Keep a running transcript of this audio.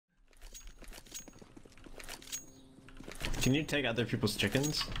Can you take other people's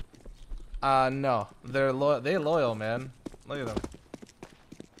chickens? No. They're loyal, man. Look at them.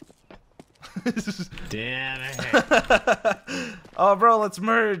 Damn it. Oh, bro, let's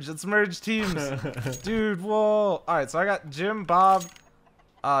merge. Let's merge teams. Dude, whoa. Alright, so I got Jim, Bob,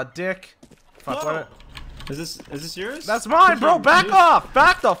 Dick. Fuck, what? Is this yours? That's mine, bro. Back off.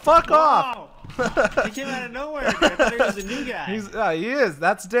 Back the fuck off. He came out of nowhere. I thought he was a new guy. He is.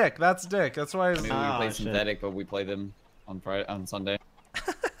 That's Dick. That's Dick. That's why he's... I mean, we play synthetic, but we play them on Sunday.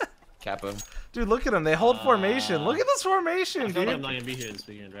 Kappa. Dude, look at them. They hold formation. Look at this formation, dude. I'm not gonna be here this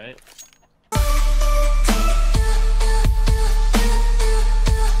weekend, right?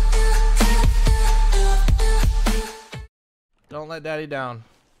 Don't let daddy down.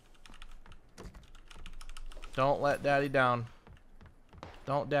 Don't let daddy down.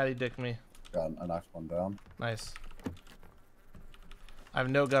 Don't daddy dick me. Got a knocked one down. Nice. I have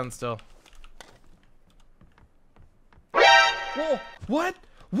no gun still. Whoa! What?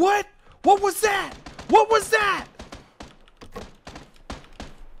 What? What was that? What was that?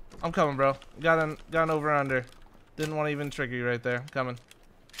 I'm coming, bro. Got an over under. Didn't want to even trigger you right there. Coming.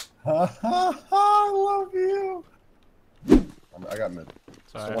 I love you. I got mid.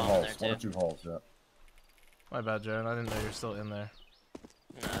 Sorry. One or two holes, yeah. My bad, Jaron. I didn't know you were still in there.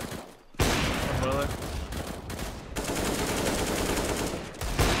 Nah. Boiler.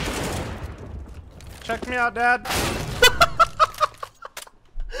 Check me out, Dad.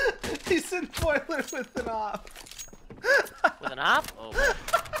 He's in boiler with an op. With an op? Oh.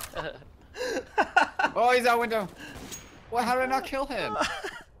 Oh, he's out window. What? How did I not kill him?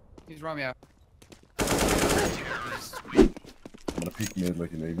 He's Romeo. I'm gonna peek mid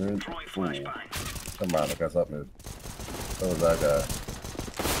like an ignorant fool. Come on, the guy's up mid. So was that guy.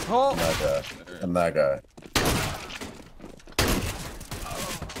 Oh. And that guy. And that guy.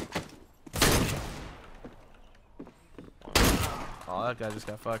 Oh, that guy just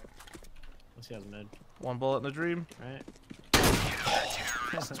got fucked. Let's see how mid. One bullet in the dream. Right.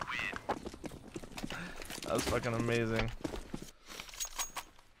 That was fucking amazing.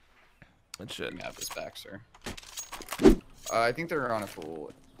 Good shit. Let me have this back, sir. I think they're on a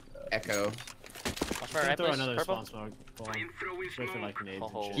full echo. Watch my right, Throw please. another Purple. spawn smoke. Wait for like nades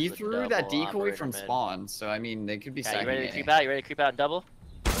and Oh, shit. He the threw that double decoy operator from mid. spawn, so I mean they could be Yeah, you stacking ready to A. creep out? You ready to creep out and double?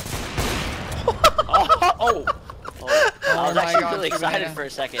 Oh! I was my actually God, really True excited banana. for a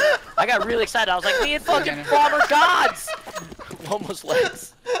second. I got really excited. I was like, me and fucking bomber gods! Almost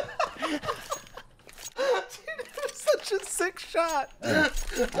legs. Dude, it was such a sick shot. Hey,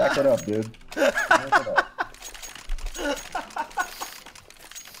 back it up, dude. Back it up.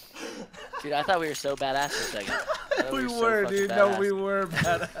 Dude, I thought we were so badass for a second. I thought We so were, fucking dude. badass. No, we were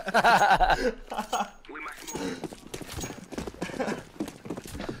bad.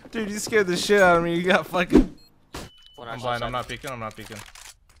 Dude, you scared the shit out of me. You got fucking... I'm blind. I'm not peeking. I'm not peeking.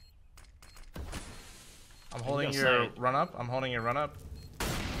 I'm holding your run up. I'm holding your run up.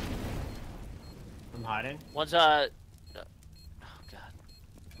 I'm hiding. One's oh god.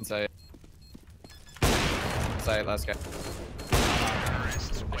 Inside. Inside, last guy.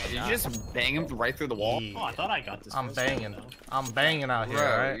 Did you just bang him right through the wall? Oh, I thought I got this. I'm first banging. time, though. I'm banging out here, Bro,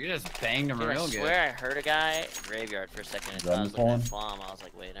 alright? you just banged him Dude, I real good. swear I heard a guy graveyard for a second. And I was looking at Flom. I was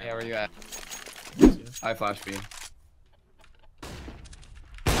like, wait, Yeah, where you at? Yeah. I flash B.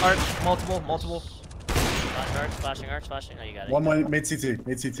 Arch, multiple. Flashing arch. Oh, you got it. One way, made CT.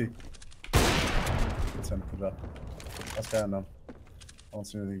 Made CT. It's him, good job. That's guy now. I don't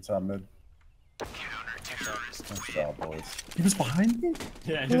see anything top mid. Nice job, boys. He was behind me?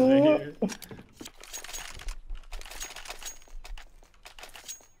 Yeah, he's right here.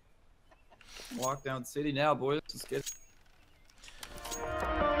 Lockdown city now, boys. Let's get it.